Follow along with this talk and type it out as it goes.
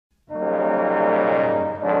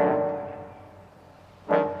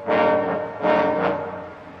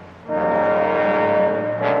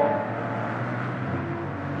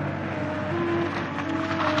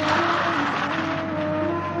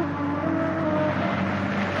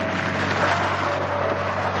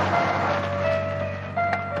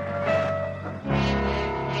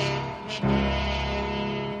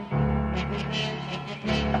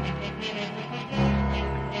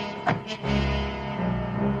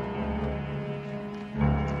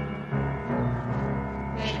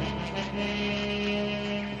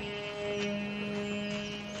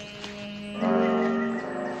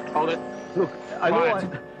Look, I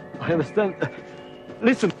know I understand.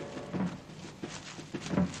 Listen.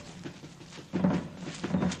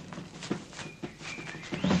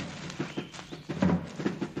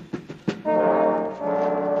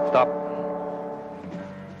 Stop.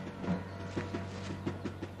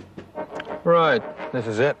 Right, this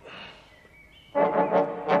is it.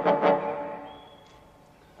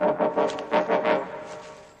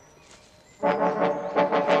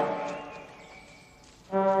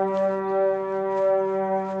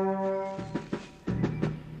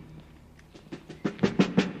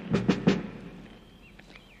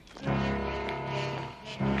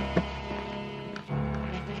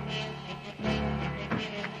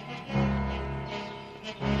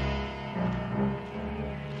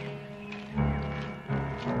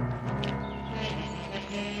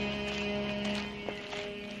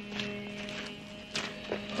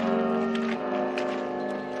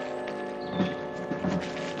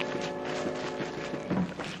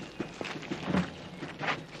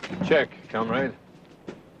 Check, comrade.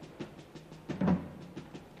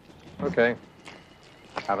 Okay.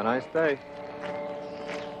 Have a nice day.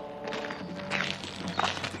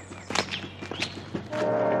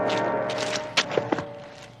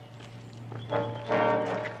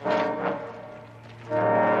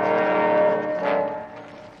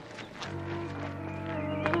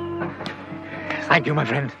 Thank you, my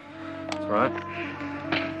friend. That's right.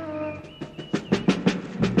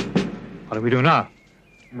 What do we do now?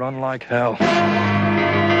 Run like hell.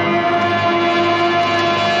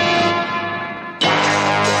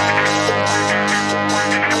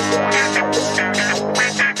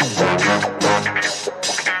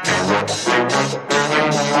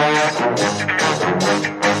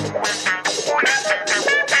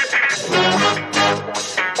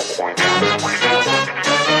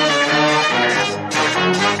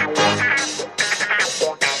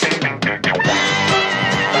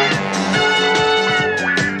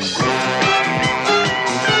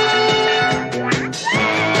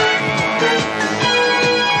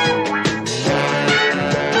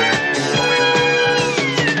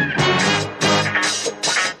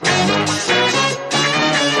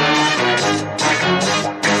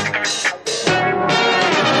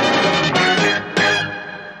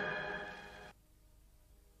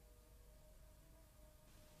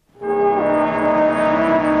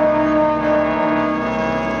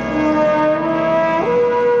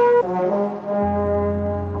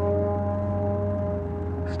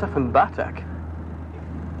 Stefan Batak.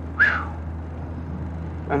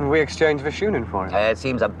 And we exchanged Vishunin for him. It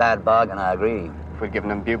seems a bad bargain, I agree. If we'd given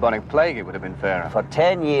him bubonic plague, it would have been fairer. For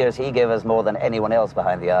 10 years, he gave us more than anyone else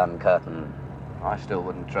behind the Iron Curtain. I still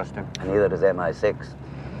wouldn't trust him. And neither does MI6.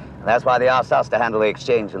 And that's why they asked us to handle the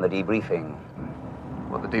exchange and the debriefing.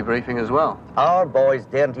 What, the debriefing as well? Our boys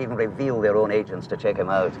daren't even reveal their own agents to check him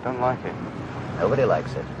out. Don't like it. Nobody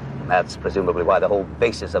likes it. That's presumably why the whole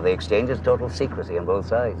basis of the exchange is total secrecy on both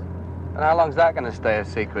sides. And how long's that going to stay a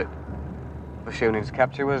secret? Vishunin's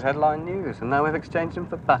capture was headline news, and now we've exchanged him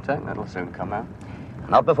for Batak. That'll soon come out.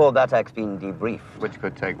 Not before Batak's been debriefed. Which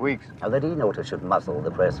could take weeks. Now, the D-notice should muzzle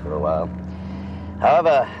the press for a while.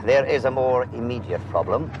 However, there is a more immediate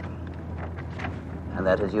problem, and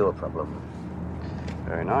that is your problem.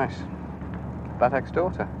 Very nice. Batak's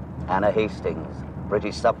daughter. Anna Hastings,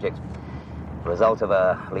 British subject. Result of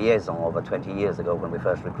a liaison over 20 years ago when we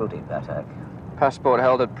first recruited Batak. Passport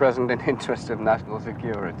held at present in interest of national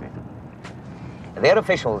security. Their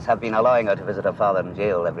officials have been allowing her to visit her father in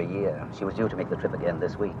jail every year. She was due to make the trip again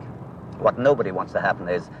this week. What nobody wants to happen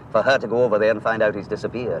is for her to go over there and find out he's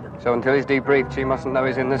disappeared. So until he's debriefed, she mustn't know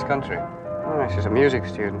he's in this country. Oh, she's a music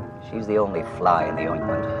student. She's the only fly in the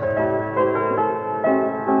ointment.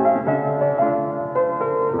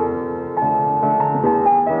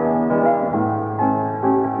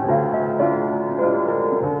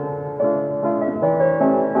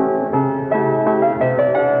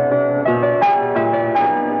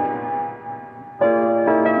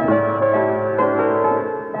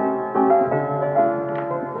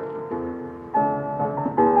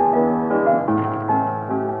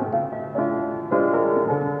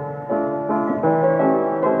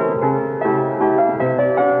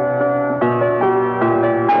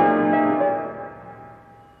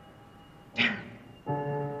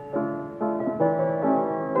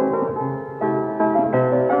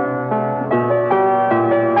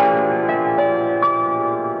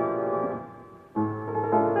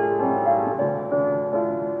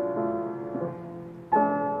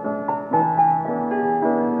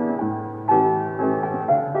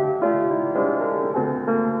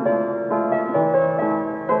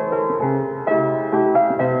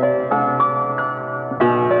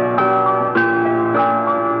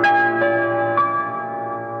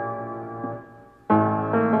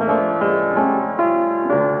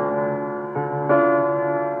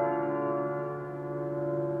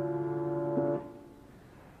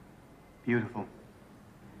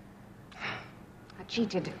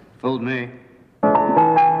 cheated. Fooled me.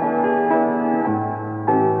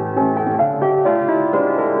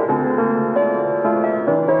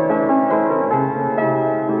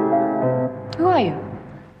 Who are you?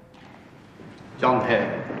 John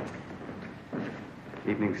Hare.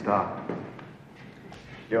 Evening Star.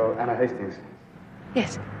 You're Anna Hastings.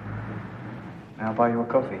 Yes. May I buy you a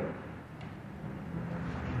coffee?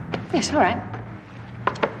 Yes, all right.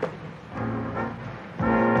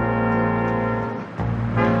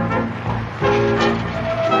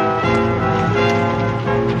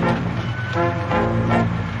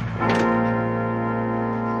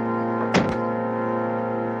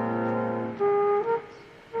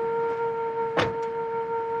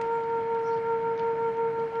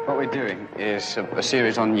 What we're doing is a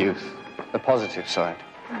series on youth, the positive side.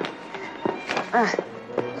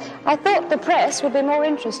 I thought the press would be more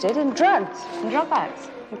interested in drugs and dropouts.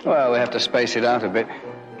 Well, we have to space it out a bit.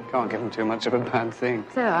 Can't give them too much of a bad thing.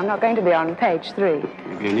 So, I'm not going to be on page 3.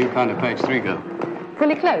 You'd be a new kind of page 3 girl.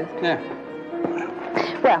 Fully clothed? Yeah.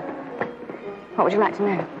 Well, what would you like to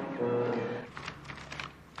know?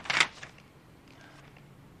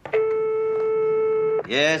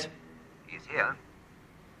 Yes? He's here.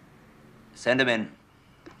 Send him in.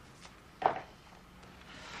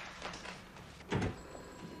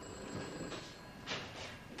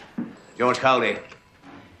 George Cowley.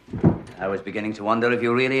 I was beginning to wonder if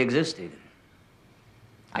you really existed.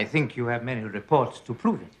 I think you have many reports to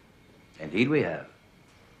prove it. Indeed we have.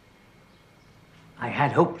 I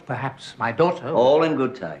had hoped perhaps my daughter... All in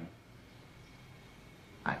good time.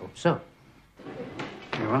 I hope so.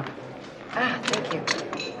 You are? Thank you.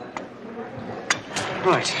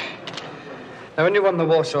 Right. Now, when you won the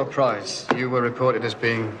Warsaw Prize, you were reported as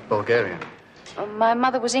being Bulgarian. Oh, my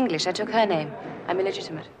mother was English. I took her name. I'm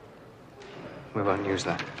illegitimate. We won't use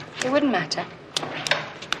that. It wouldn't matter.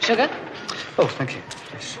 Sugar? Oh, thank you.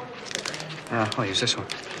 Yes. I'll use this one.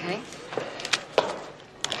 Okay.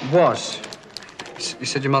 Was. You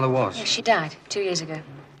said your mother was? Yes, she died 2 years ago.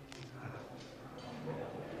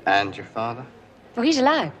 And your father? Well, he's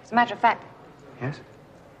alive, as a matter of fact. Yes?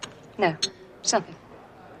 No, something.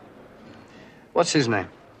 What's his name?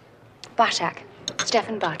 Bartak.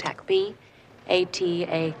 Stefan Bartak.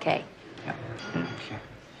 B-A-T-A-K. Yeah. Okay.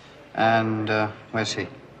 And where's he?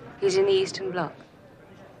 He's in the Eastern Bloc.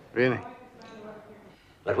 Really?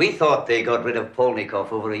 But we thought they got rid of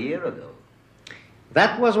Polnikov over a year ago.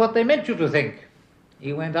 That was what they meant you to think.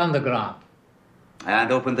 He went underground.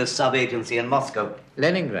 And opened the sub-agency in Moscow.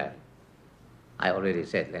 Leningrad. I already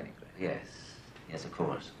said Leningrad. Yes. Yes, of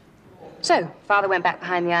course. So, Father went back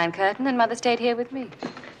behind the Iron Curtain and Mother stayed here with me.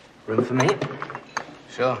 Room for me?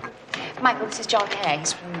 Sure. Michael, this is John Hare.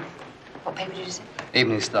 He's from... What paper did you say?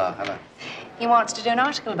 Evening Star, hello. He wants to do an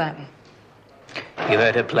article about me. You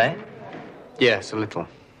heard her play? Yes, a little.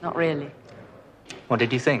 Not really. What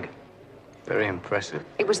did you think? Very impressive.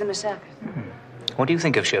 It was the Mazurka. What do you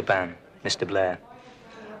think of Chopin, Mr. Blair?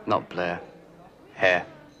 Not Blair. Hare.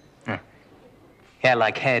 Hair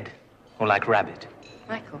like head or like rabbit?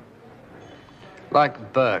 Michael.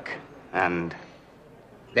 Like Burke and...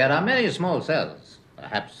 There are many small cells,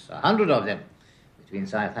 perhaps 100 of them, between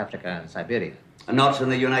South Africa and Siberia. Not in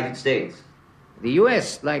the United States. The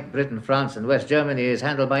U.S., like Britain, France, and West Germany, is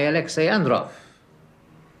handled by Alexei Androv.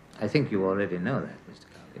 I think you already know that, Mr.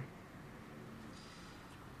 Cowley.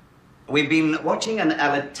 We've been watching an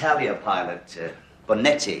Alitalia pilot,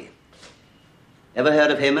 Bonetti. Ever heard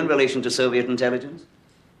of him in relation to Soviet intelligence?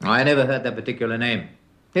 I never heard that particular name.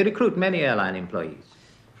 They recruit many airline employees.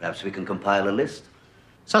 Perhaps we can compile a list.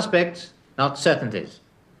 Suspects, not certainties.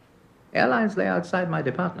 Airlines lay outside my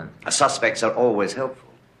department. Suspects are always helpful.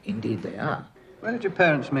 Indeed they are. Where did your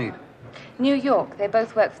parents meet? New York. They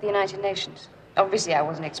both work for the United Nations. Obviously, I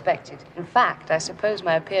wasn't expected. In fact, I suppose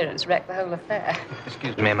my appearance wrecked the whole affair.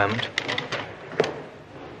 Excuse me a moment.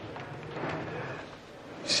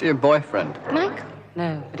 Is she a boyfriend? Michael?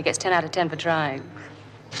 No, but he gets 10 out of 10 for trying.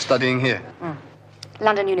 Studying here?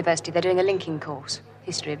 London University. They're doing a linking course.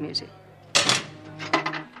 History of music.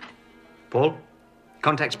 Paul,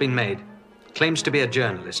 contact's been made. Claims to be a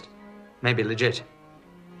journalist. Maybe legit.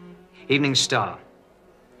 Evening Star.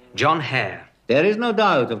 John Hare. There is no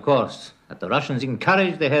doubt, of course, that the Russians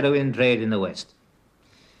encourage the heroin trade in the West.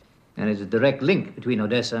 There is a direct link between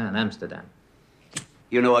Odessa and Amsterdam.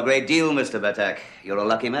 You know a great deal, Mr. Batak. You're a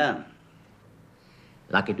lucky man.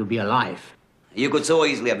 Lucky to be alive. You could so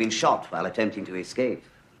easily have been shot while attempting to escape.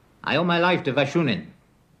 I owe my life to Vashunin.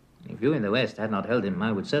 If you in the West had not held him,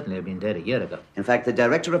 I would certainly have been dead a year ago. In fact, the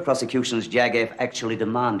director of prosecutions, Jagev, actually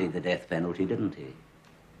demanded the death penalty, didn't he?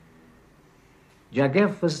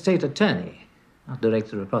 Jagev was state attorney, not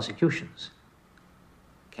director of prosecutions.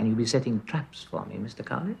 Can you be setting traps for me, Mr.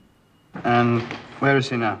 Cowley? And where is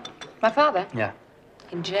he now? My father? Yeah.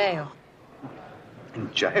 In jail.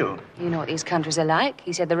 In jail? You know what these countries are like.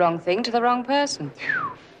 He said the wrong thing to the wrong person.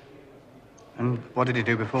 And what did he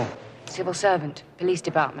do before? Civil servant, police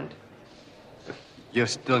department. You're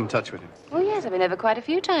still in touch with him? Well, yes, I've been over quite a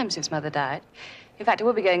few times since Mother died. In fact, I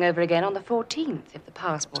will be going over again on the 14th, if the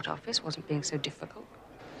passport office wasn't being so difficult.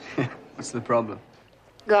 What's the problem?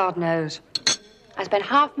 God knows. I spent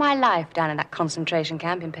half my life down in that concentration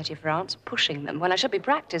camp in Petit France, pushing them when I should be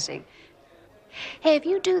practicing. Hey, if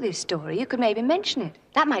you do this story, you could maybe mention it.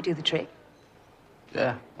 That might do the trick.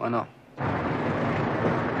 Yeah, why not?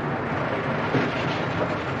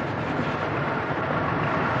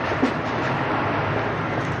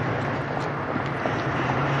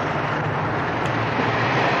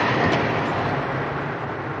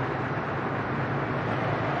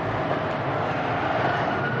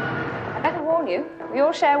 I better warn you, we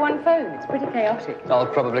all share one phone. It's pretty chaotic. I'll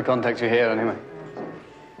probably contact you here anyway.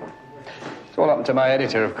 It's all happened to my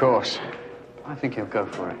editor, of course. I think he'll go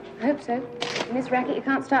for it. I hope so. In this racket, you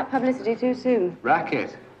can't start publicity too soon.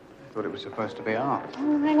 Racket? I thought it was supposed to be art.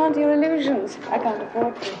 Oh, hang on to your illusions. I can't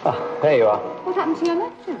afford to. Oh, there you are. What happened to your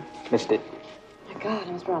lecture? Missed it. My God,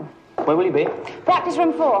 I was wrong. Where will you be? Practice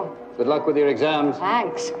room 4. Good luck with your exams.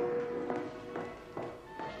 Thanks.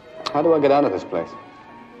 How do I get out of this place?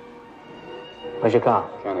 Where's your car?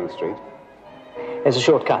 Canning Street. It's a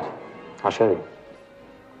shortcut. I'll show you.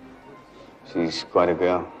 She's quite a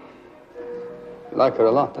girl. You like her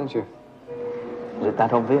a lot, don't you? Is it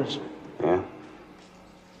that obvious? Yeah.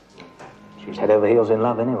 She's head over heels in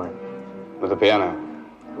love anyway. With the piano.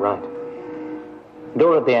 Right.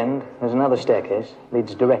 Door at the end. There's another staircase.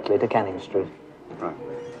 Leads directly to Canning Street. Right.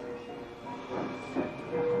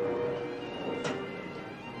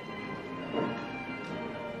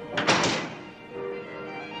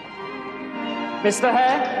 Mr.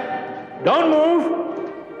 Hare, don't move.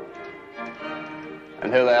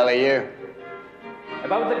 And who the hell are you?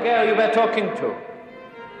 About the girl you were talking to.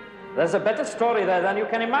 There's a better story there than you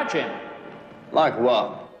can imagine. Like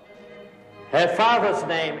what? Her father's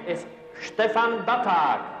name is Stefan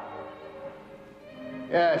Battag.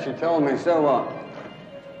 Yeah, she told me, so what?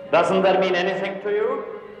 Doesn't that mean anything to you?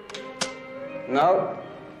 No.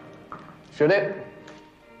 Should it?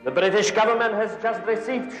 The British government has just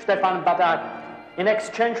received Stefan Battag in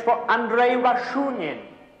exchange for Andrei Vashunin.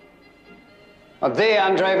 Oh, the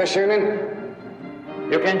Andrei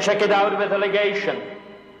Vashunin? You can check it out with the legation.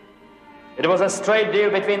 It was a straight deal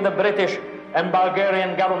between the British and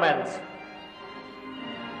Bulgarian governments.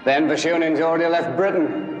 Then Vashunin's already left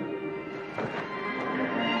Britain.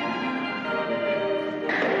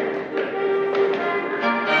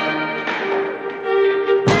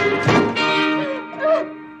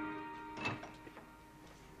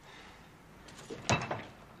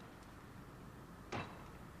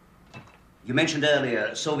 You mentioned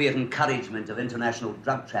earlier Soviet encouragement of international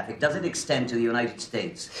drug traffic. Does it extend to the United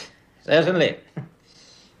States? Certainly.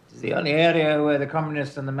 It's the only area where the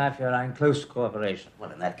communists and the mafia are in close cooperation.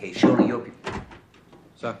 Well, in that case, surely your people...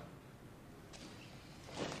 Sir.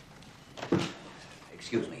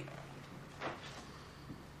 Excuse me.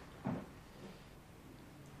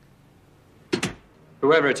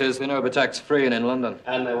 Whoever it is, they know Battag's free and in London.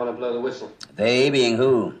 And they want to blow the whistle. They being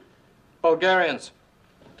who? Bulgarians.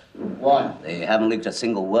 Why? They haven't leaked a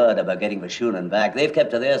single word about getting Vashunin back. They've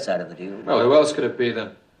kept to their side of the deal. Well, who else could it be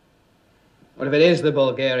then? Well, if it is the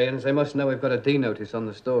Bulgarians, they must know we've got a D notice on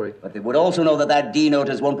the story. But they would also know that that D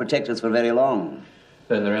notice won't protect us for very long.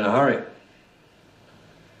 Then they're in a hurry.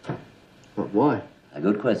 But why? A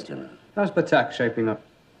good question. How's Battag shaping up?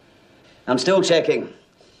 I'm still checking.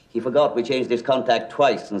 He forgot we changed his contact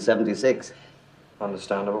twice in '76.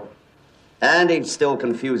 Understandable. And he's still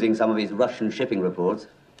confusing some of his Russian shipping reports.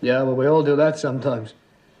 Yeah, well, we all do that sometimes.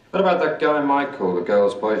 What about that guy Michael, the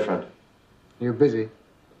girl's boyfriend? You busy?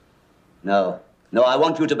 No. No, I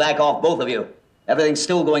want you to back off, both of you. Everything's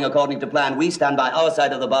still going according to plan. We stand by our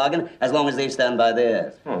side of the bargain as long as they stand by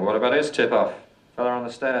theirs. Oh, what about his tip-off? Fella on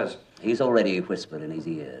the stairs. He's already whispered in his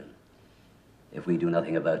ear. If we do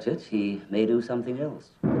nothing about it, he may do something else.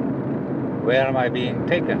 Where am I being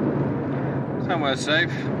taken? Somewhere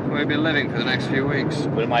safe. We'll be living for the next few weeks.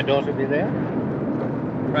 Will my daughter be there?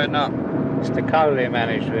 Right now. Mr. Cowley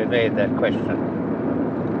managed to evade that question.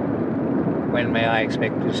 When may I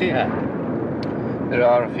expect to see her? There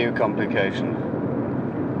are a few complications.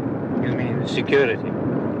 You mean security?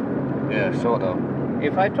 Yeah, sort of.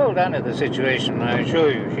 If I told Anna the situation, I assure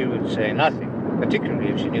you she would say nothing, particularly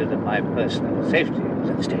if she knew that my personal safety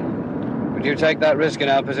was at stake. Would you take that risk in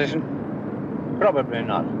our position? Probably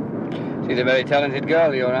not. She's a very talented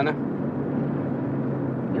girl, Your Honor.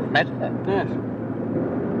 You've met her? Yes.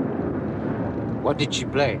 What did she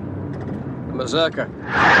play? A berserker.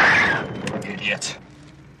 Idiot.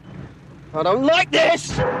 I don't like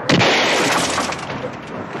this!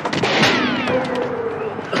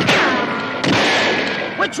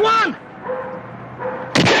 Which one?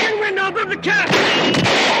 Second window above the cat!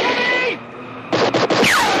 Follow me!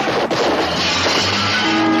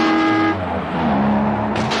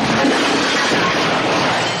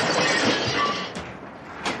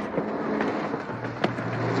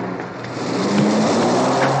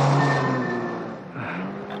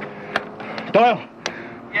 Doyle,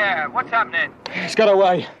 Yeah, what's happening? he's got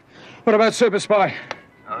away. What about Super Spy?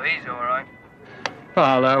 Oh, he's all right.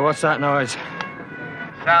 Hello, what's that noise?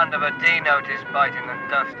 Sound of a D-notice biting the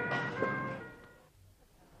dust.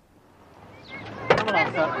 Come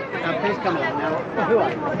along, sir. Now, please come along. Now, who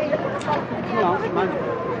are you? Come along, come on.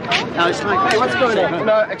 Now, it's like, hey, what's going on?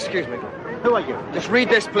 No, excuse me. Who are you? Just read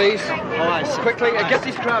this, please. Oh, I see. Quickly, and get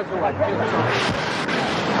these crowds away.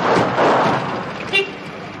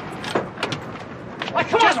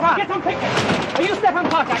 Come on, get some pictures. Are you Stefan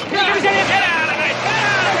Partak? Get out of it! Get out of it!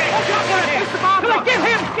 What's up there? Mr. Barber! Come on, get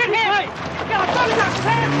him! Get him!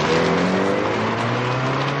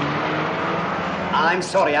 I'm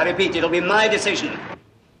sorry, I repeat, it'll be my decision.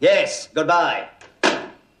 Yes, goodbye.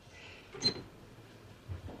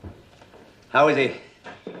 How is he?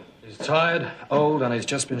 He's tired, old, and he's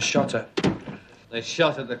just been shot at. They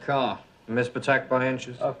shot at the car. Missed attack by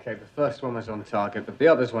inches. Okay, the first one was on target, but the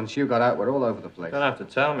others, once you got out, were all over the place. Don't have to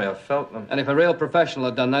tell me, I felt them. And if a real professional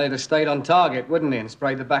had done that, he'd have stayed on target, wouldn't he, and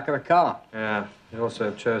sprayed the back of the car. Yeah, he also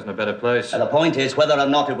have chosen a better place. The point is whether or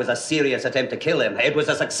not it was a serious attempt to kill him. It was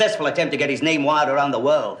a successful attempt to get his name wired around the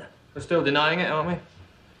world. We're still denying it, aren't we?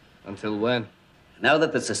 Until when? Now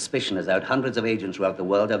that the suspicion is out, hundreds of agents throughout the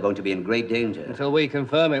world are going to be in great danger. Until we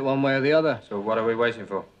confirm it one way or the other. So what are we waiting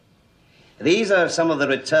for? These are some of the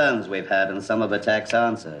returns we've had and some of Attack's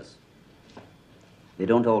answers. They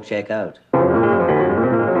don't all check out.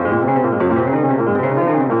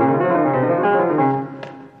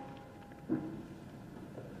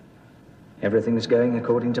 Everything's going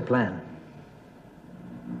according to plan.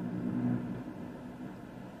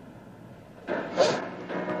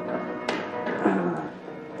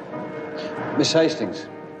 Miss Hastings,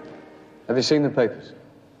 have you seen the papers?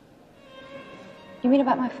 You mean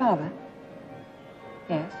about my father?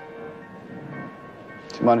 Yes.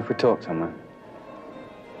 Do you mind if we talk somewhere?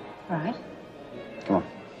 All right. Come on.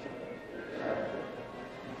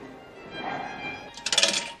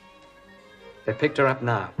 They picked her up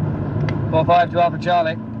now. 4-5 to Alpha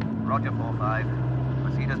Charlie. Roger, 4-5.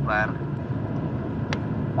 Proceed as planned.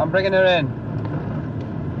 I'm bringing her in.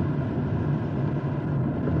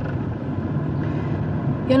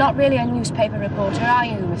 You're not really a newspaper reporter, are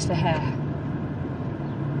you, Mr. Hare?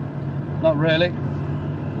 Not really.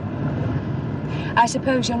 I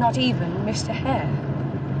suppose you're not even Mr. Hare.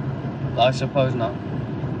 I suppose not.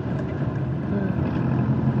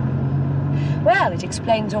 Well, it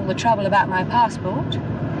explains all the trouble about my passport.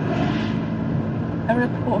 A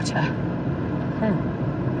reporter.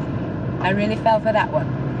 I really fell for that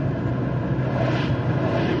one.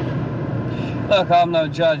 Look, I'm no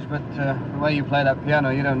judge, but the way you play that piano,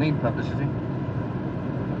 you don't need publicity.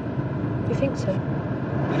 You think so?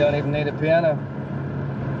 You don't even need a piano.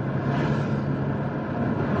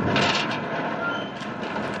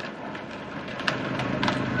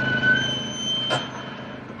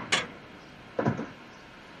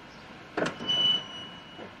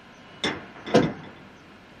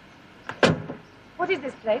 What is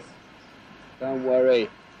this place? Don't worry.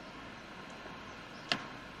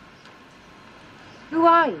 Who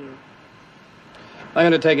are you? I'm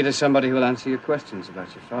going to take you to somebody who will answer your questions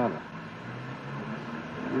about your father.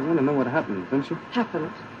 You want to know what happened, don't you?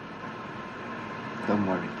 Happened. Don't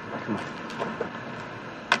worry. Come on.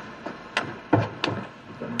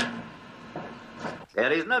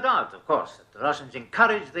 There is no doubt, of course, that the Russians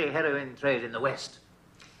encourage the heroin trade in the West.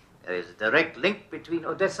 There is a direct link between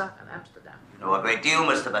Odessa and Amsterdam. You know a great deal,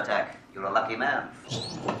 Mr. Batak. You're a lucky man.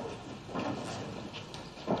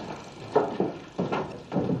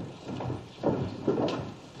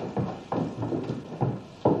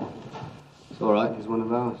 It's all right. He's one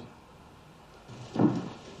of ours.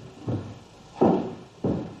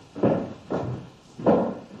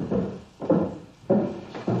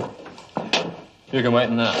 You can wait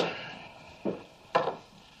in there.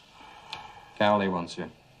 Cowley wants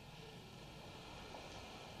you.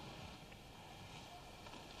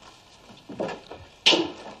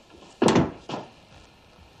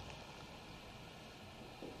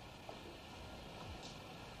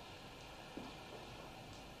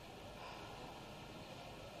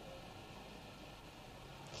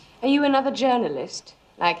 Are you another journalist,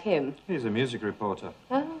 like him? He's a music reporter.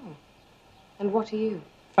 Oh. And what are you?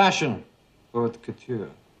 Fashion. Haute couture.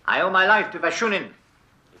 I owe my life to Vashunin.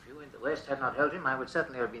 If you in the West had not held him, I would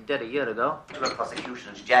certainly have been dead a year ago. To the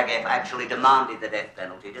prosecutions, Jagev actually demanded the death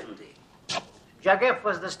penalty, didn't he? Jagev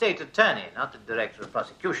was the state attorney, not the director of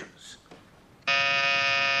prosecutions.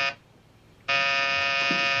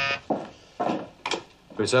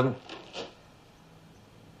 37.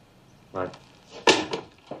 Right.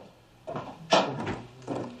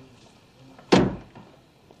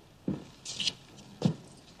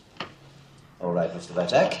 All right, Mr.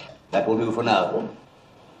 Vatak. That will do for now.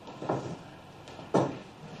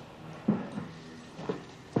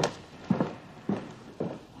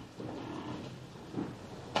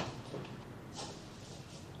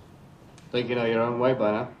 Think you know your own way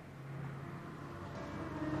by now?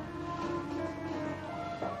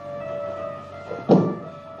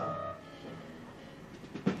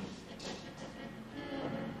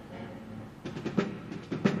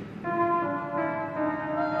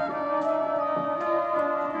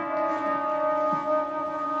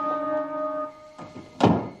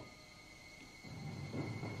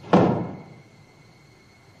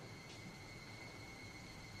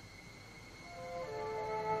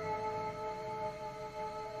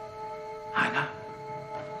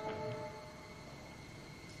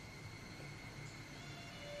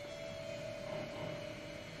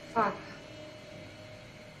 Father.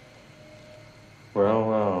 Well,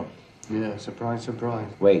 well. Yeah, surprise,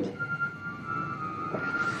 surprise. Wait.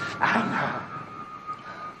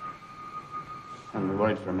 Haven't we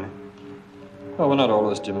worried for a minute? Well, we're not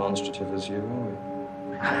all as demonstrative as you,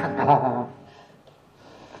 are we?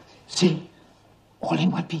 See? All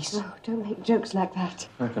in one piece. Oh, don't make jokes like that.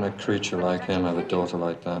 How can a creature like him have a daughter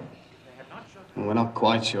like that? Well, we're not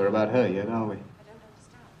quite sure about her yet, are we? The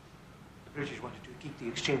British wanted to keep the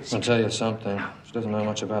exchange I'll tell you something. She doesn't know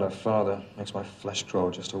much about her father. Makes my flesh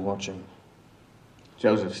crawl just to watch him.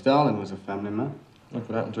 Joseph Stalin was a family man. Look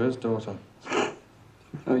what happened to his daughter.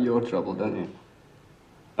 Oh, you're trouble, don't you?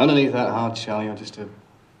 Underneath that hard shell, you're just a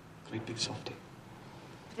great big softy.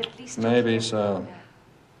 But at least Maybe so.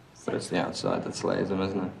 But it's the outside that slays him,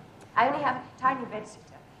 isn't it? I only have a tiny bedsitter,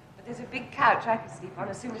 but there's a big couch I can sleep on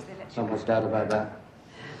as soon as they let you. Not much doubt about that.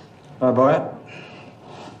 Oh, boy.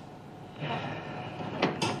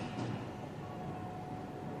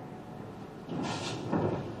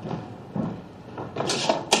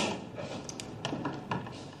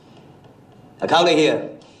 Accounting here.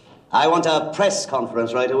 I want a press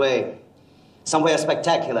conference right away. Somewhere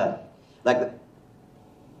spectacular. Like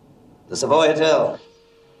the Savoy Hotel.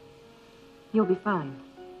 You'll be fine.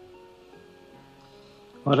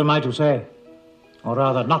 What am I to say? Or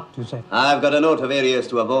rather, not to say? I've got a note of areas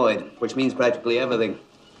to avoid, which means practically everything.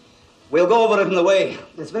 We'll go over it on the way.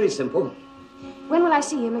 It's very simple. When will I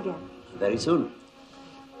see him again? Very soon.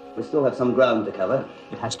 We still have some ground to cover.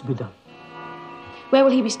 It has to be done. Where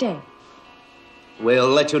will he be staying? We'll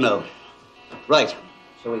let you know. Right.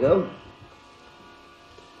 Shall we go?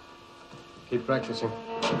 Keep practicing.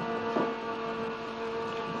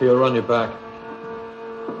 You'll run your back.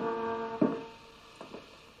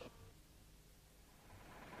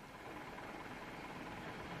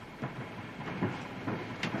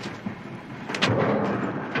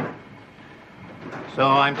 So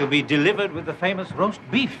I'm to be delivered with the famous roast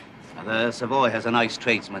beef. The Savoy has a nice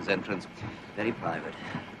tradesman's entrance. Very private.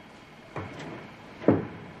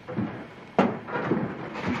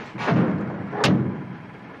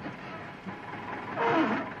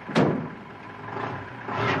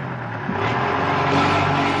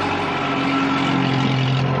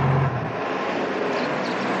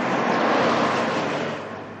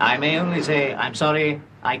 I may only say, I'm sorry,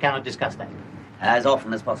 I cannot discuss that. As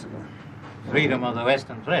often as possible. Freedom of the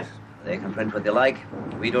Western press. They can print what they like.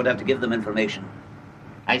 We don't have to give them information.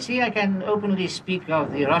 I see I can openly speak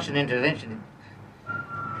of the Russian intervention.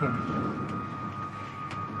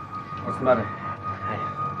 What's the matter?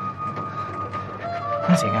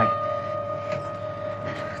 Nothing,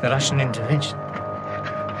 The Russian intervention.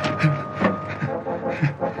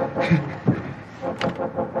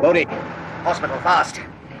 Bodie, hospital fast.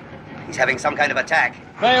 He's having some kind of attack.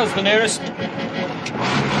 Vale's the nearest.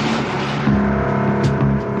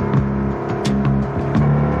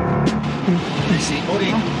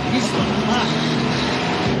 Bodie,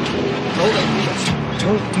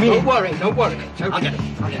 Don't worry, don't worry. Okay. I'll get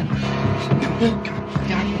him.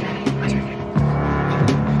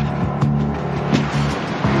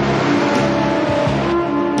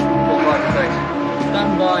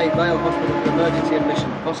 Stand by, Vale Hospital for emergency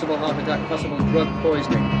admission. Possible heart attack, possible drug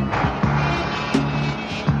poisoning.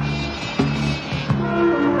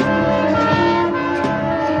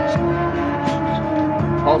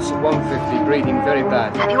 Pulse at 150, breathing very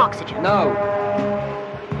bad. Have you oxygen? No.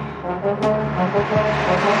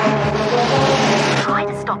 Try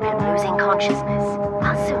to stop him losing consciousness.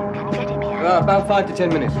 How soon can you get him here? About 5 to 10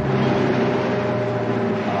 minutes. Oh,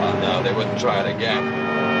 no, they wouldn't try it again.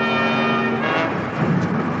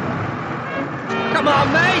 Come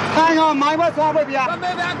on, mate! Hang on, mate. What's wrong with you? Well,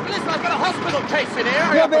 maybe listen, I've got a hospital case in here.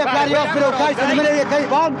 There'll be a bloody hospital case in a minute you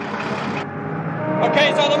keep on. Okay,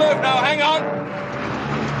 it's on the move now. Hang on.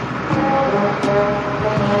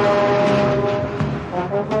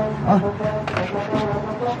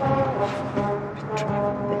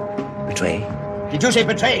 Betray? Did you say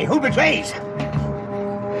betray? Who betrays?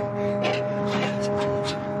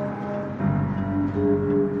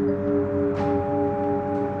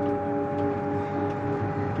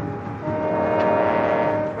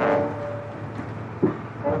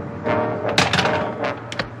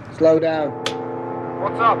 Slow down.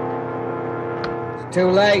 What's up? It's too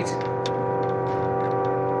late. There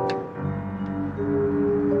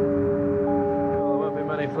won't be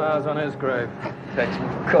many flowers on his grave.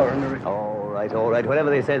 Coronary. All right. Whatever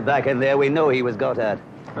they said back in there, we know he was got at.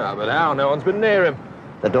 Ah, but how? No one's been near him.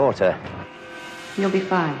 The daughter. You'll be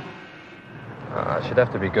fine. She'd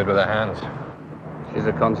have to be good with her hands. She's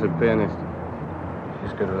a concert pianist.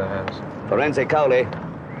 She's good with her hands. Forensic Cowley.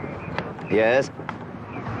 Yes?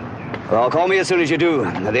 Well, call me as soon as you do.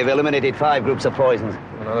 They've eliminated 5 groups of poisons.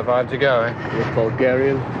 Another 5 to go, eh? You're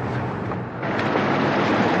Bulgarian.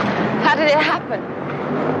 How did it happen?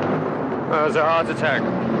 Well, it was a heart attack.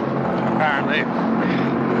 Apparently.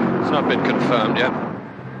 It's not been confirmed yet.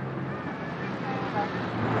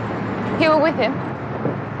 You were with him?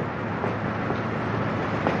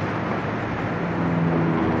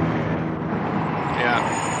 Yeah.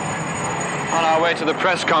 On our way to the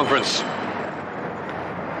press conference.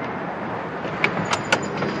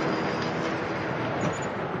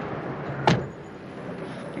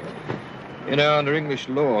 You know, under English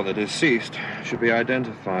law, the deceased should be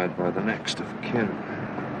identified by the next of kin.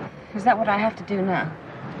 Is that what I have to do now?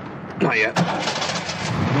 Not yet.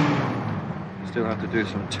 Still have to do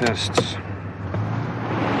some tests.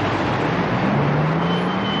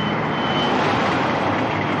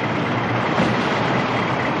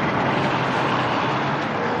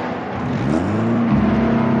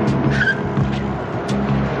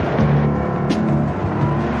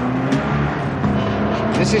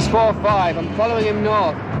 This is 4-5. I'm following him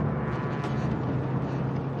north.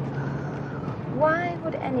 Why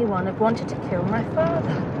would anyone have wanted to kill my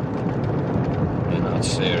father? You're not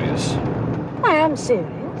serious. I am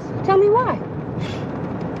serious. Tell me why.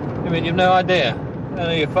 You mean you've no idea? I don't know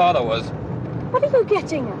who your father was. What are you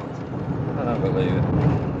getting at? I don't believe it.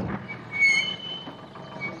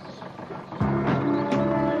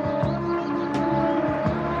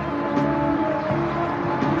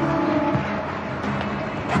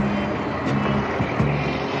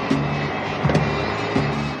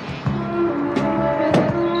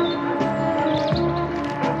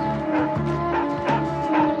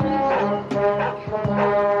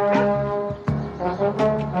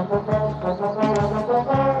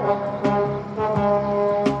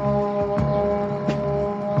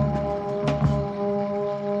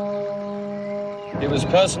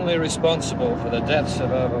 Personally responsible for the deaths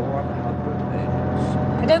of over 100 agents.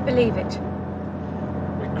 I don't believe it.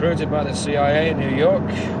 Recruited by the CIA in New York,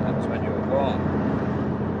 that was when you were born.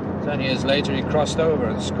 10 years later, he crossed over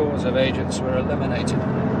and scores of agents were eliminated.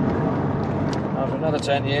 After another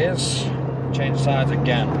 10 years, changed sides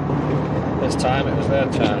again. This time it was their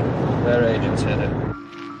turn. Their agents hit it.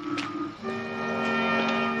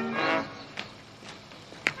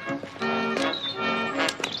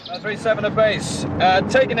 37 a base.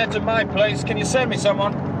 Taking it to my place. Can you send me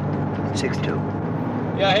someone? 6-2.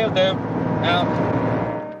 Yeah, he'll do. Out.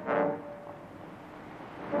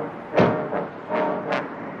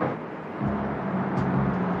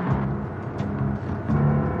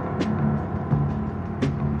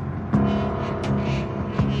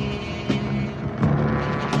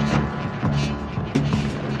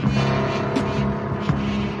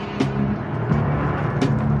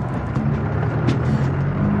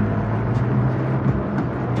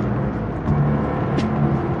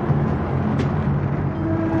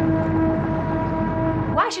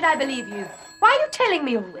 I believe you? Why are you telling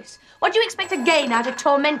me all this? What do you expect to gain out of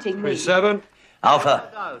tormenting me? 7.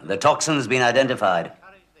 Alpha, the toxin's been identified.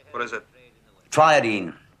 What is it?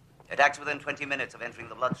 Triadine. It acts within 20 minutes of entering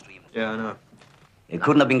the bloodstream. Yeah, I know. It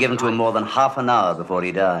couldn't have been given to him more than half an hour before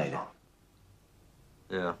he died.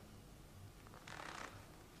 Yeah.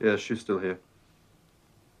 Yeah, she's still here.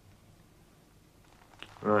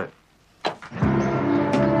 Right.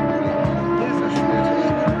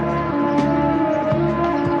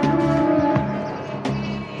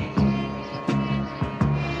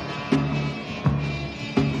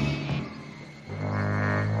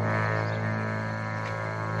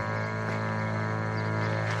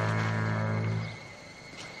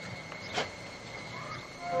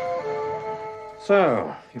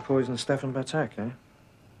 So, you poisoned Stefan Batak, eh?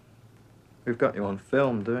 We've got you on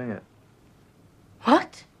film doing it.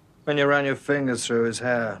 What? When you ran your fingers through his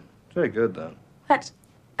hair. Very good, though. That's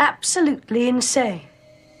absolutely insane.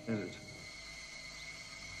 Is it?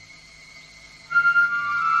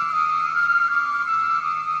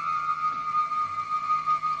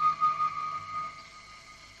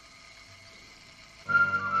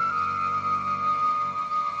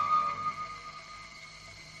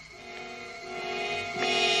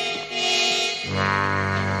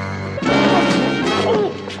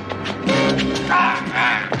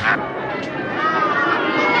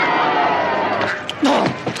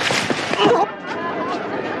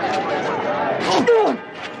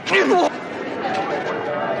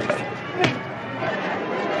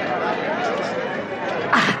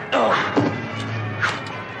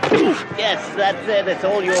 Yes, that's it. It's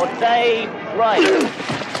all your day. Right.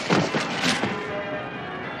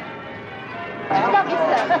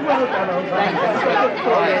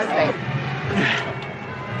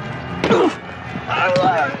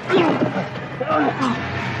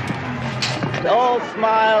 All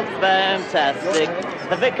smiles, fantastic.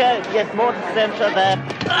 The vicar, yes, more to center there.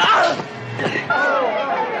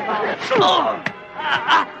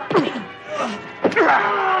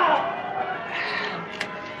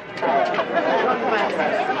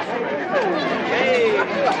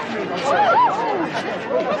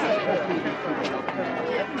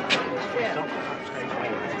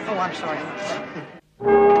 Oh, I'm sorry.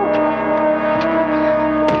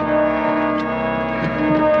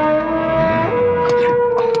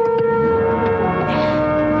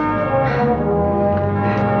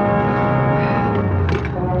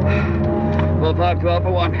 Well, 512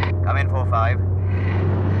 for 1. Come in,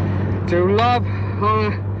 4-5. To love,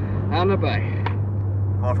 honor, and obey.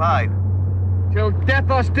 4-5. Till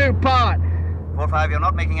death us do part. 4-5, you're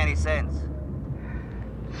not making any sense.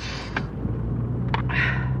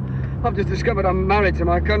 I've just discovered I'm married to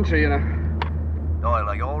my country, you know. Doyle,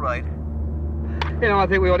 are you all right? You know, I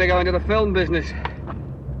think we ought to go into the film business.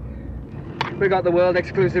 We got the world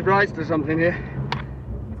exclusive rights to something here.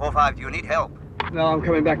 4-5, do you need help? No, I'm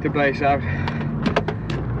coming back to base out.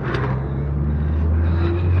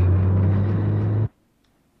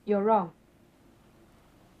 You're wrong.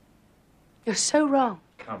 You're so wrong.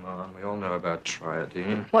 Come on, we all know about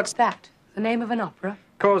Triadine. What's that? The name of an opera?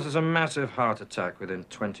 Causes a massive heart attack within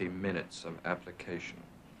 20 minutes of application.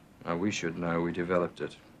 Now, we should know we developed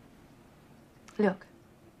it. Look,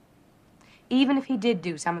 even if he did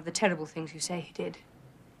do some of the terrible things you say he did,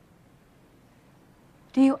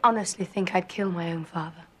 do you honestly think I'd kill my own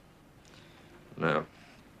father? No.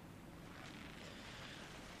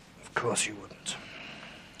 Of course you wouldn't.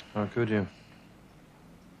 How could you?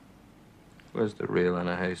 Where's the real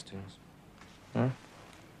Anna Hastings? Huh?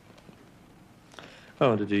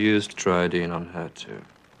 Oh, did you use Triadine on her, too?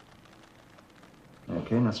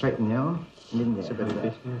 Okay, now straighten the arm. It's a better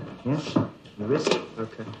bit. Yes? The wrist?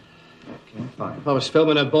 Okay. Okay, fine. I was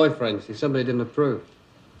filming her boyfriend. See, somebody didn't approve.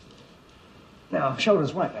 Now,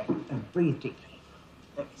 shoulders right back and breathe deeply.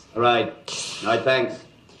 Right, thanks.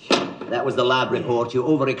 That was the lab report. You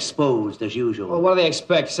overexposed, as usual. Well, what do they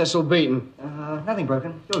expect? Cecil Beaton? Nothing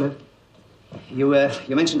broken. You'll live.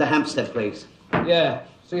 You mentioned the Hampstead place. Yeah.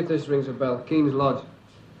 See if this rings a bell. Keen's Lodge.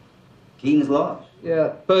 Keen's Lodge? Yeah.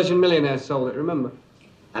 Persian millionaire sold it, remember?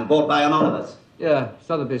 And bought by Anonymous? Yeah.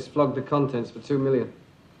 Sotheby's flogged the contents for $2 million.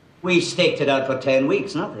 We staked it out for 10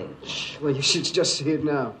 weeks, nothing. Well, you should just see it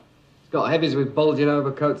now. It's got heavies with bulging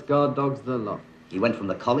overcoats, guard dogs, the lot. He went from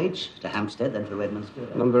the college to Hampstead, then to Redmond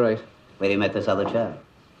Square. Number 8. Where he met this other chap.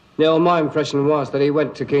 Yeah, well, my impression was that he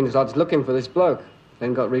went to Keen's Lodge looking for this bloke,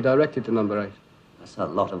 then got redirected to number 8. That's a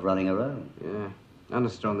lot of running around. Yeah, and a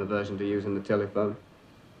strong aversion to using the telephone.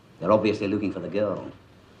 They're obviously looking for the girl.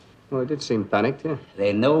 Well, it did seem panicked, yeah.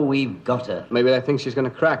 They know we've got her. Maybe they think she's going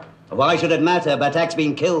to crack. Why should it matter? Batak's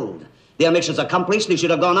been killed. Their mission's accomplished. He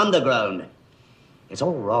should have gone underground. It's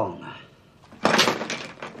all wrong.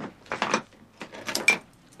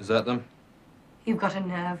 Is that them? You've got a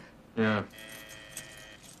nerve. Yeah.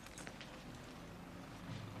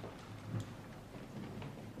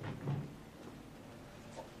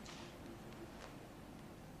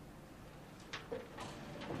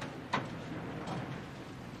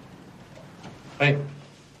 Hey,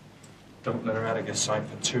 don't let her out of your sight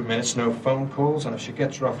for 2 minutes. No phone calls, and if she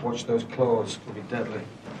gets rough, watch those claws. It'll be deadly.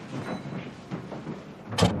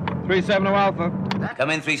 3-7 Alpha. Come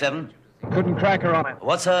in, 3-7. Couldn't crack her on it.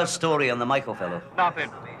 What's her story on the Michael fellow? Nothing.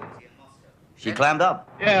 She climbed up.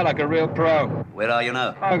 Yeah, like a real pro. Where are you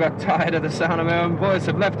now? I got tired of the sound of my own voice.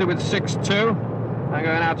 I've left her with 6-2. I'm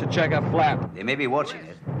going out to check a flat. They may be watching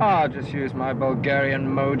it. I'll just use my Bulgarian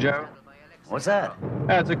mojo. What's that?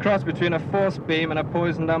 It's a cross between a force beam and a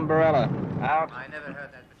poisoned umbrella. Out. I never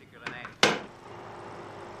heard that particular name.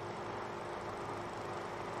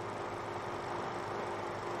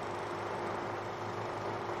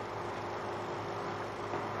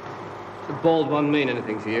 The bald one mean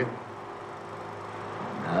anything to you?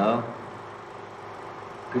 No.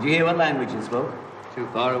 Could you hear what language you spoke? Too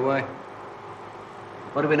far away.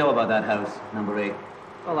 What do we know about that house, number 8?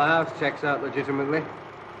 Well, the house checks out legitimately.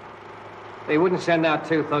 He wouldn't send out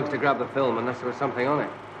 2 thugs to grab the film unless there was something on it.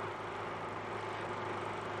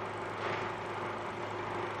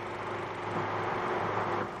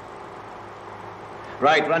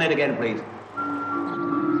 Right, run it again, please.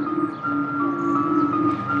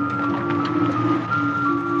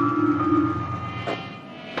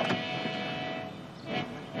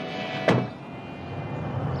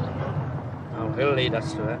 Oh, he'll lead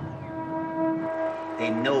us to it. They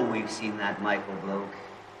know we've seen that Michael bloke.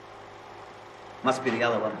 Must be the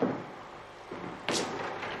other one.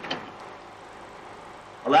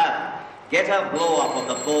 Well, lad, get a blow-up of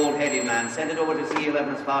the bald-headed man. Send it over to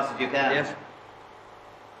C11 as fast as you can. Yes.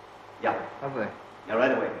 Yeah. Have they? Yeah,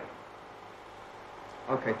 right away.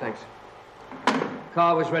 Okay, thanks.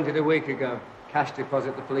 Car was rented a week ago. Cash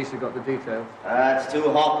deposit, the police have got the details. It's too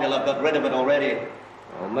hot, they'll have got rid of it already.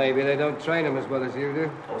 Well, maybe they don't train them as well as you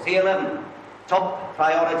do. Oh, C11. Top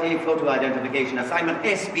priority photo identification. Assignment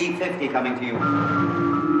SB50 coming to you.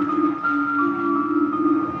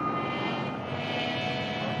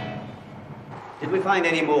 Did we find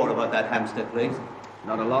any more about that Hampstead place?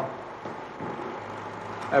 Not a lot.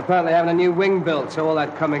 They're apparently having a new wing built, so all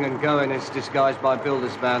that coming and going is disguised by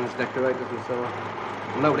builders' vans, decorators and so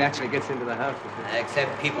on. Nobody actually gets into the house.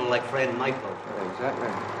 Except people like Fred Michael. Exactly.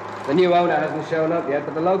 The new owner hasn't shown up yet,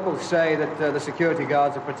 but the locals say that the security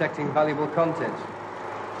guards are protecting valuable contents.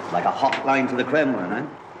 Like a hotline to the Kremlin, eh?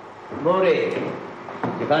 Murray,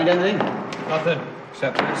 did you find anything? Nothing,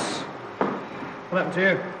 except this. What happened to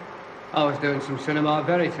you? I was doing some cinema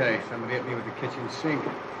verite. Somebody hit me with the kitchen sink.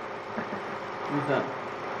 Who's that?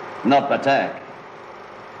 Not Batak.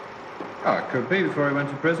 Oh, it could be before he went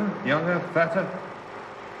to prison. Younger, fatter.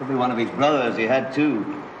 Could be one of his brothers. He had 2.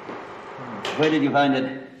 Where did you find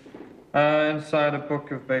it? Inside a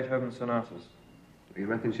book of Beethoven sonatas. You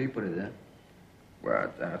reckon she put it there? Well, I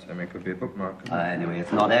doubt it. I mean, it could be a bookmark. Anyway,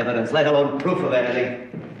 it's not evidence, let alone proof of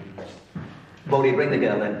anything. Bodie, bring the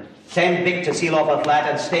girl then. Send Vic to seal off her flat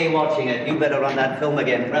and stay watching it. You better run that film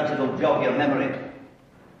again. Perhaps it'll jog your memory.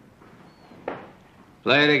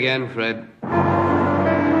 Play it again, Fred.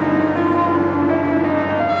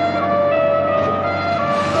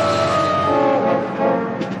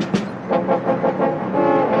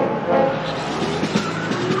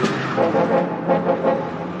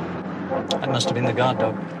 That must have been the guard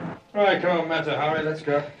dog. Right, come on, Meta, hurry, let's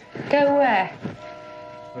go. Go where?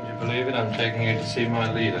 Would you believe it? I'm taking you to see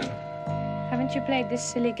my leader. Haven't you played this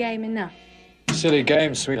silly game enough? Silly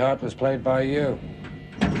game, sweetheart, was played by you.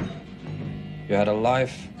 You had a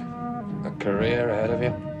life, a career ahead of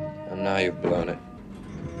you, and now you've blown it.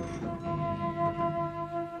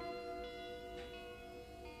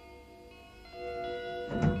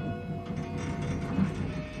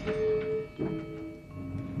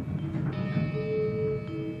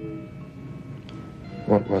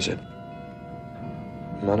 What was it?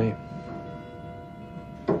 Money?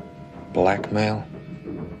 Blackmail?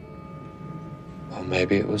 Or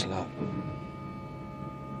maybe it was love.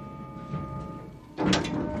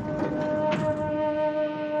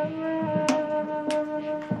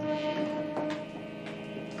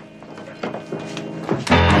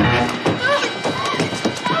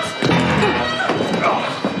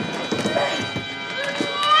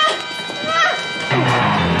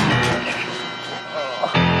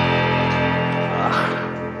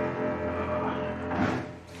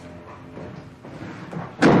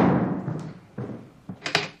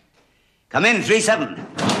 Come in, 3-7.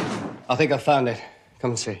 I think I found it.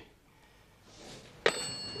 Come and see.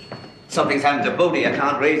 Something's happened to Bodie. I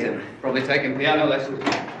can't raise him. Probably taking piano lessons.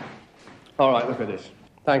 All right, look at this.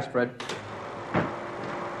 Thanks, Fred.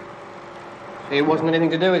 See, it wasn't anything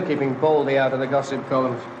to do with keeping Baldy out of the gossip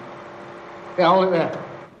columns. Yeah, hold it there.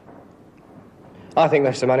 I think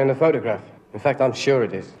that's the man in the photograph. In fact, I'm sure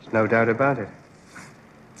it is. There's no doubt about it.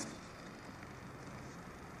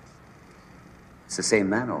 It's the same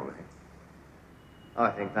man, all right. I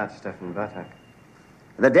think that's Stefan Batak.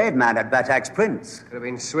 The dead man had Batak's prints. Could have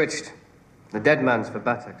been switched. The dead man's for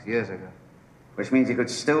Batak's years ago. Which means he could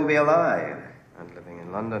still be alive. And living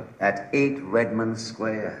in London. At 8 Redmond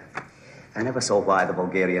Square. I never saw why the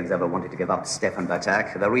Bulgarians ever wanted to give up Stefan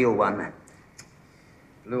Batak, the real one.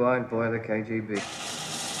 Blue-eyed boy of the KGB.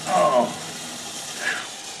 Oh.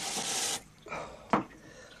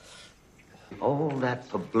 All that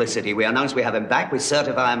publicity. We announce we have him back. We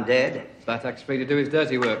certify him dead. Batak's free to do his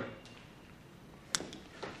dirty work.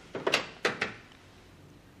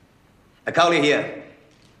 Cowley here.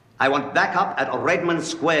 I want backup at Redmond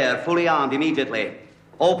Square, fully armed immediately.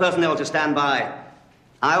 All personnel to stand by.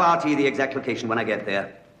 I'll RT the exact location when I get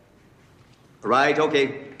there. Right,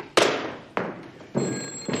 okay.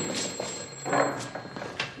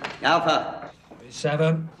 Alpha.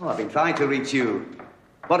 7. Oh, I've been trying to reach you.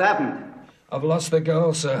 What happened? I've lost the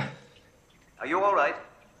girl, sir. Are you all right?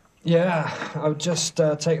 Yeah, I've just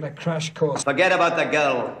taken a crash course. Forget about the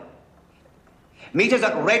girl. Meet us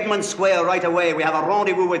at Redmond Square right away. We have a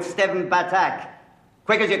rendezvous with Stefan Batak.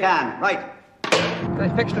 Quick as you can. Right. They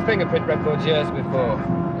fixed the fingerprint records years before.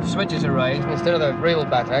 The switches are raised. Instead of the real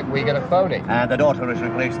Batak, we get a phony. And the daughter is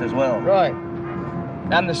replaced as well. Right.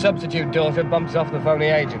 And the substitute daughter bumps off the phony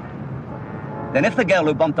agent. Then if the girl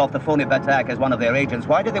who bumped off the phony Batak is one of their agents,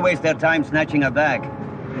 why did they waste their time snatching her back?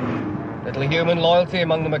 Little human loyalty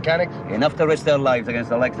among the mechanics. Enough to risk their lives against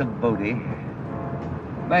the likes of Bodie.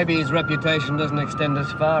 Maybe his reputation doesn't extend as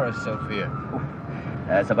far as Sofia.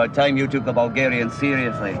 It's about time you took the Bulgarians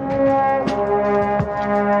seriously.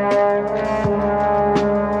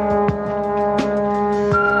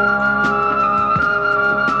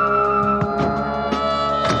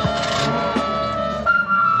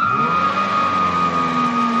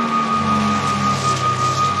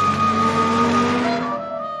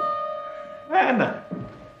 Anna!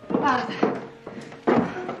 Father.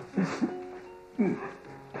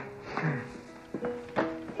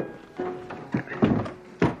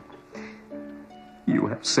 You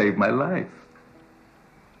have saved my life.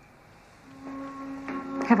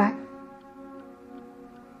 Have I?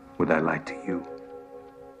 Would I lie to you?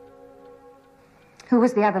 Who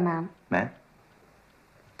was the other man? Man?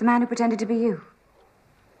 The man who pretended to be you?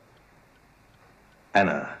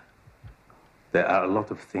 Anna, there are a lot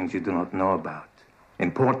of things you do not know about.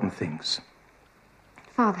 Important things.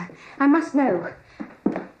 Father, I must know.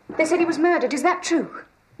 They said he was murdered. Is that true?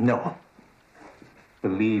 No.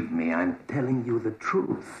 Believe me, I'm telling you the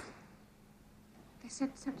truth. They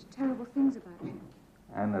said such terrible things about you.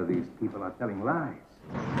 Anna, these people are telling lies.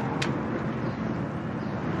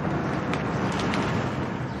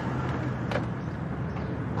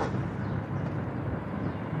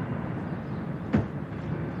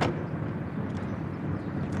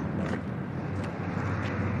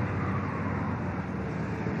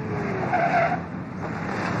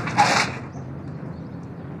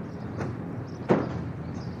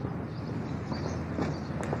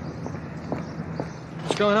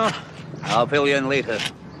 What's going on? I'll fill you in later.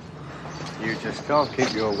 You just can't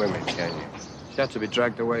keep your women, can you? She had to be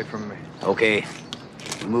dragged away from me. Okay.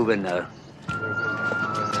 Move in now.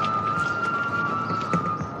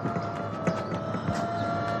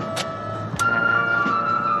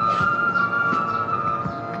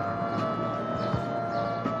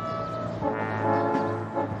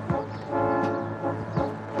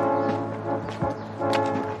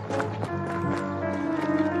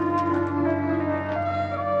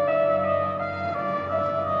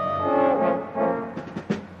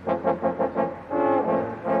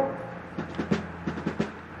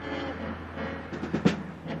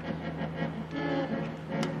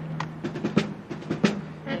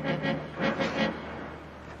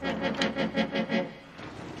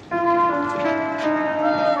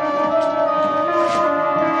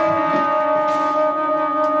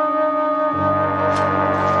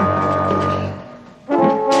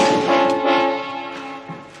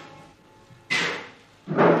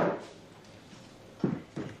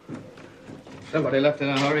 Somebody left in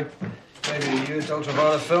a hurry. Maybe he used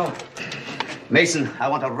ultraviolet film. Mason, I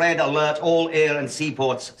want a red alert all air and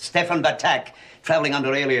seaports. Stefan Batak, traveling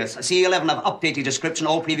under alias. C-11 of updated description,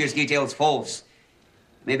 all previous details false.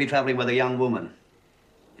 Maybe traveling with a young woman.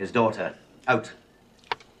 His daughter. Out.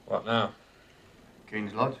 What now?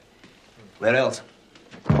 King's Lodge. Where else?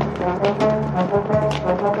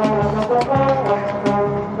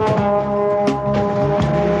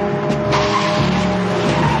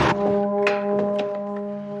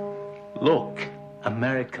 Look,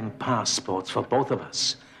 American passports for both of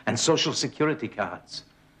us and social security cards.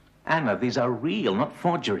 Anna, these are real, not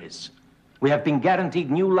forgeries. We have been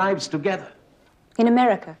guaranteed new lives together. In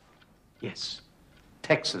America? Yes.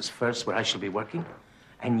 Texas first, where I shall be working,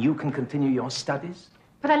 and you can continue your studies.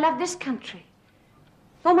 But I love this country.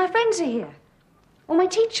 All my friends are here. All my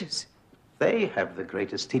teachers. They have the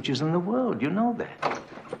greatest teachers in the world, you know that.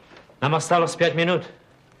 Нам осталось 5 минут.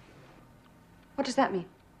 What does that mean?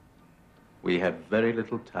 We have very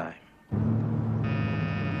little time.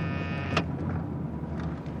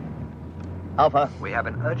 Alpha. We have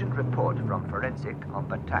an urgent report from Forensic on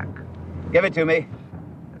Batak. Give it to me.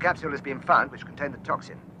 A capsule has been found which contained the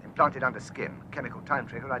toxin. Implanted under skin. Chemical time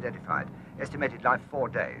trigger identified. Estimated life 4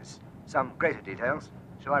 days. Some greater details.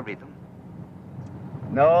 Shall I read them?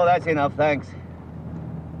 No, that's enough, thanks.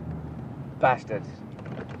 Bastards.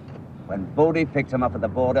 When Bodie picked him up at the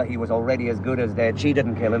border, he was already as good as dead. She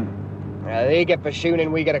didn't kill him. They get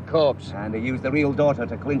Pashoonin, we get a corpse. And they used the real daughter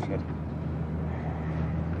to clinch it.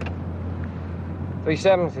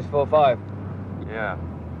 3/7 is 4/5. Yeah.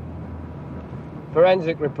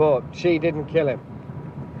 Forensic report. She didn't kill him.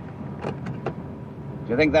 Do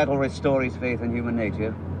you think that'll restore his faith in human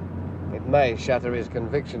nature? It may shatter his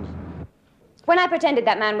convictions. When I pretended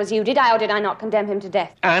that man was you, did I or did I not condemn him to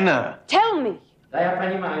death? Anna! Tell me! Да, я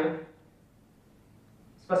понимаю.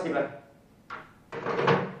 Спасибо.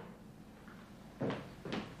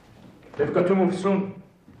 We've got to move soon.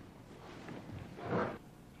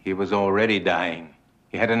 He was already dying.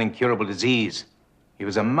 He had an incurable disease. He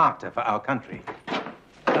was a martyr for our country.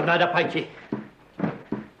 Нам надо пойти.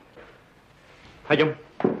 Пойдем.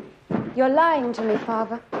 You're lying to me,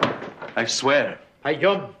 Father. I swear.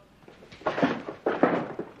 Пойдем.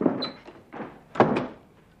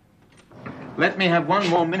 Let me have one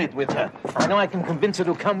more minute with her. I know I can convince her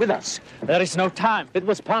to come with us. There is no time. It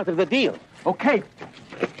was part of the deal. Okay.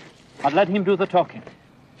 But let him do the talking.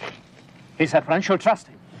 He's a friend, she'll trust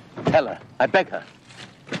him. Tell her. I beg her.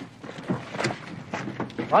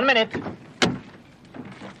 1 minute.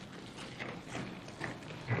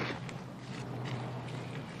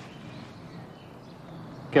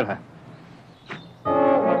 Kill her.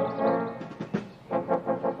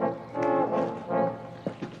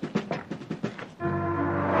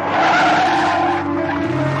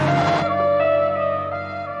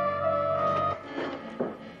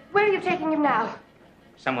 Where are you taking him now?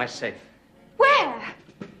 Somewhere safe. Where?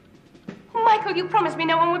 Michael, you promised me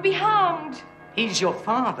no one would be harmed. He's your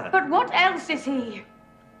father. But what else is he?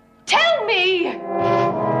 Tell me!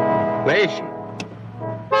 Where is she?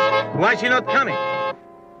 Why is she not coming?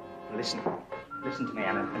 Listen. Listen to me,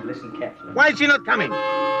 Anna, and listen carefully. Why is she not coming?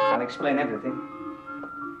 I'll explain everything.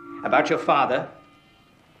 About your father.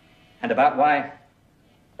 And about why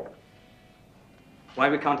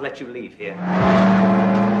we can't let you leave here.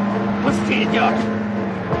 Пусти, идиот!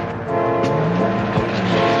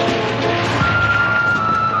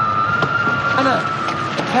 Anna!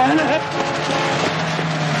 Anna!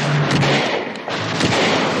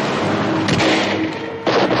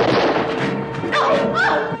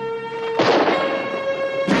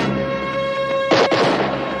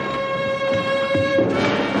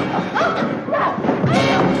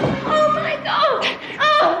 Oh, my God!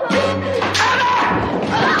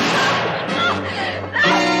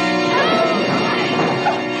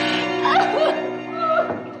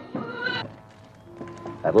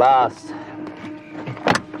 At last.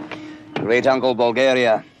 Great Uncle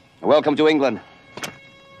Bulgaria. Welcome to England.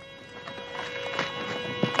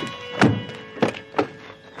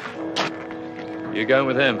 You going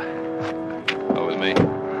with him? Or with me?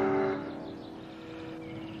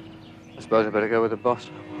 I suppose I better go with the boss.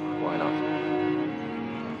 Why not?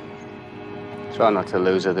 Try not to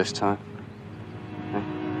lose her this time.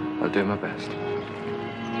 I'll do my best.